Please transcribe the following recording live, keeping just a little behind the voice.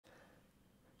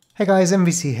Hey guys,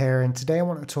 MVC here, and today I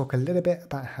want to talk a little bit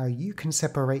about how you can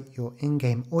separate your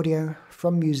in-game audio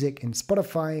from music in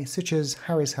Spotify, such as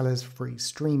Harris Heller's free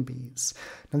stream beats.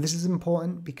 Now this is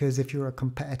important because if you're a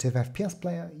competitive FPS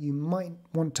player, you might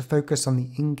want to focus on the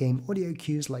in-game audio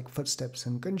cues like footsteps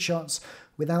and gunshots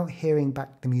without hearing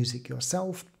back the music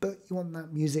yourself, but you want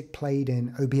that music played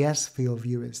in OBS for your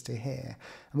viewers to hear.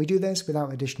 And we do this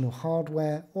without additional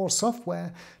hardware or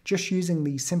software, just using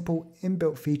the simple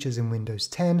inbuilt features in Windows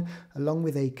 10, along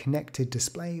with a connected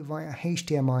display via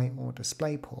HDMI or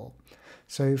DisplayPort.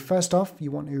 So first off,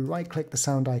 you want to right-click the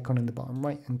sound icon in the bottom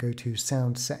right and go to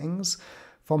Sound Settings.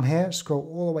 From here, scroll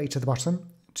all the way to the bottom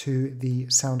to the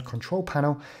sound control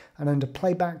panel, and under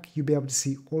playback you'll be able to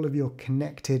see all of your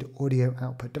connected audio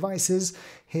output devices.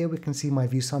 Here we can see my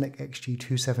ViewSonic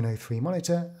XG2703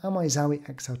 monitor and my Zowie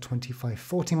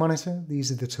XL2540 monitor.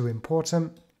 These are the two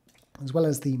important, as well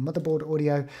as the motherboard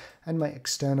audio and my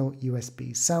external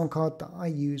USB sound card that I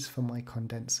use for my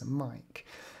condenser mic.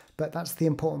 But that's the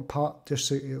important part, just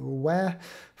so you're aware.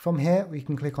 From here, we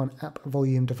can click on App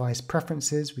Volume Device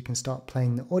Preferences. We can start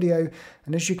playing the audio.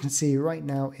 And as you can see right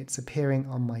now, it's appearing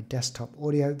on my desktop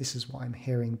audio. This is what I'm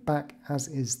hearing back, as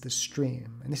is the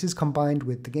stream. And this is combined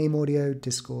with the game audio,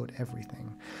 Discord,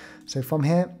 everything. So from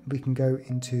here, we can go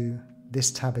into this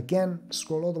tab again,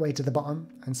 scroll all the way to the bottom,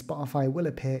 and Spotify will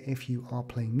appear if you are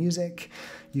playing music.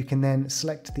 You can then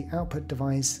select the output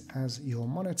device as your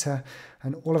monitor,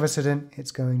 and all of a sudden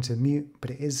it's going to mute,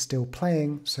 but it is still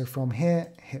playing. So from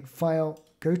here, hit File,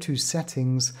 go to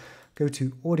Settings, go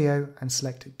to Audio, and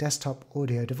select Desktop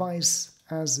Audio Device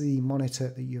as the monitor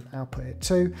that you've outputted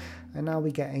to. And now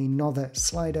we get another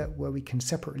slider where we can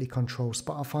separately control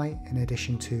Spotify in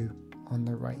addition to on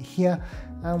the right here,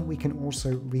 and we can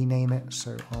also rename it,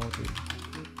 so I'll do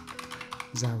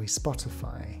Zowie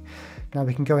Spotify. Now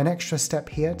we can go an extra step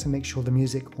here to make sure the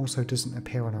music also doesn't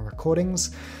appear on our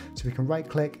recordings. So we can right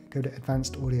click, go to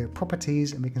Advanced Audio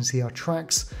Properties, and we can see our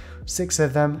tracks, 6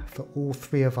 of them for all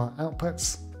 3 of our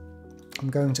outputs. I'm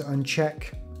going to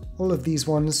uncheck all of these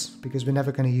ones because we're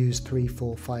never going to use 3,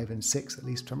 4, 5, and 6, at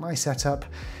least for my setup.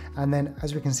 And then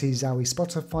as we can see, Zowie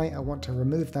Spotify, I want to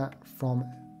remove that from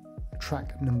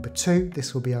track number 2.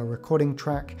 This will be our recording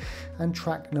track, and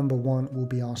track number 1 will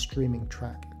be our streaming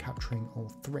track, capturing all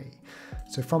 3.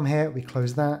 So from here we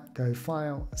close that, go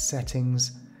File,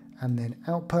 Settings, and then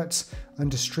Outputs.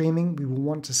 Under Streaming we will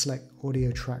want to select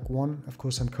audio track 1. Of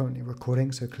course I'm currently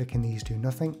recording, so clicking these do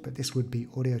nothing, but this would be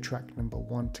audio track number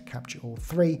 1 to capture all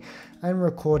 3, and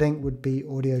recording would be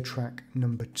audio track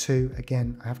number 2.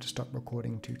 Again, I have to stop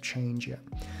recording to change it.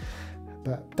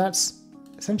 But that's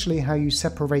essentially how you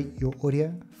separate your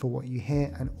audio for what you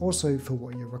hear and also for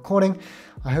what you're recording.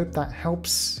 I hope that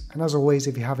helps, and as always,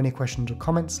 if you have any questions or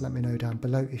comments, let me know down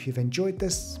below. If you've enjoyed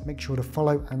this, make sure to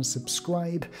follow and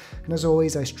subscribe, and as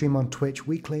always, I stream on Twitch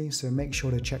weekly, so make sure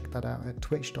to check that out at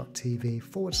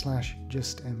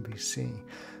twitch.tv/JUSTNVC.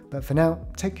 But for now,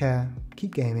 take care,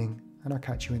 keep gaming, and I'll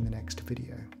catch you in the next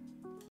video.